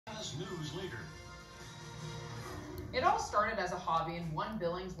News later. It all started as a hobby in one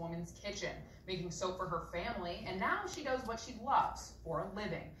Billings woman's kitchen, making soap for her family, and now she does what she loves for a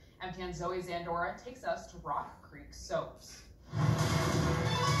living. MTN Zoe Zandora takes us to Rock Creek Soaps.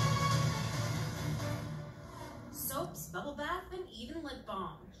 Soaps, bubble bath, and even lip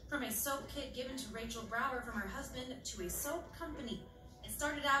balm. From a soap kit given to Rachel Brower from her husband to a soap company. It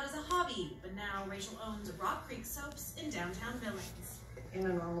started out as a hobby, but now Rachel owns Rock Creek Soaps in downtown Billings. In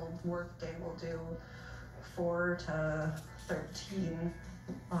a normal work day, we'll do 4 to 13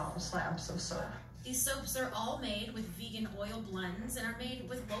 slabs of soap. These soaps are all made with vegan oil blends and are made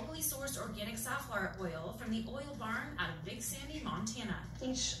with locally sourced organic safflower oil from the oil barn out of Big Sandy, Montana.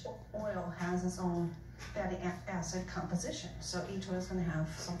 Each oil has its own fatty acid composition, so each oil is going to have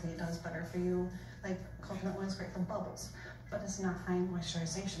something it does better for you. Like coconut oil is great for bubbles, but it's not high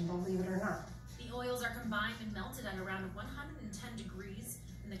moisturization, believe it or not. The oils are combined and melted at around 110 degrees,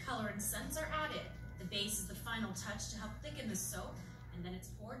 and the color and scents are added. The base is the final touch to help thicken the soap, and then it's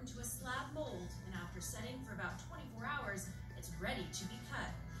poured into a slab mold, and after setting for about 24 hours, it's ready to be cut.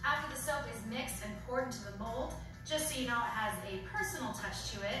 After the soap is mixed and poured into the mold, just so you know it has a personal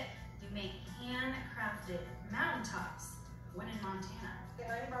touch to it, you make handcrafted mountaintops when in Montana. The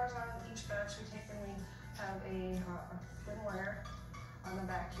 90 bars on each batch we take, and we have a thin wire on the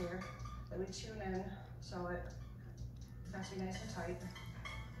back here that we tune in so it has to be nice and tight.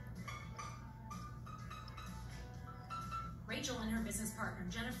 Rachel and her business partner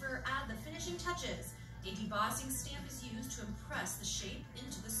Jennifer add the finishing touches. A debossing stamp is used to impress the shape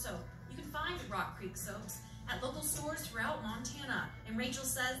into the soap. You can find Rock Creek Soaps at local stores throughout Montana, and Rachel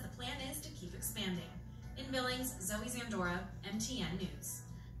says the plan is to keep expanding. In Billings, Zoe Zandora, MTN News.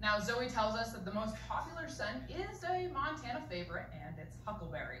 Now Zoe tells us that the most popular scent is a Montana favorite, and it's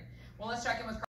huckleberry. Well, let's check in with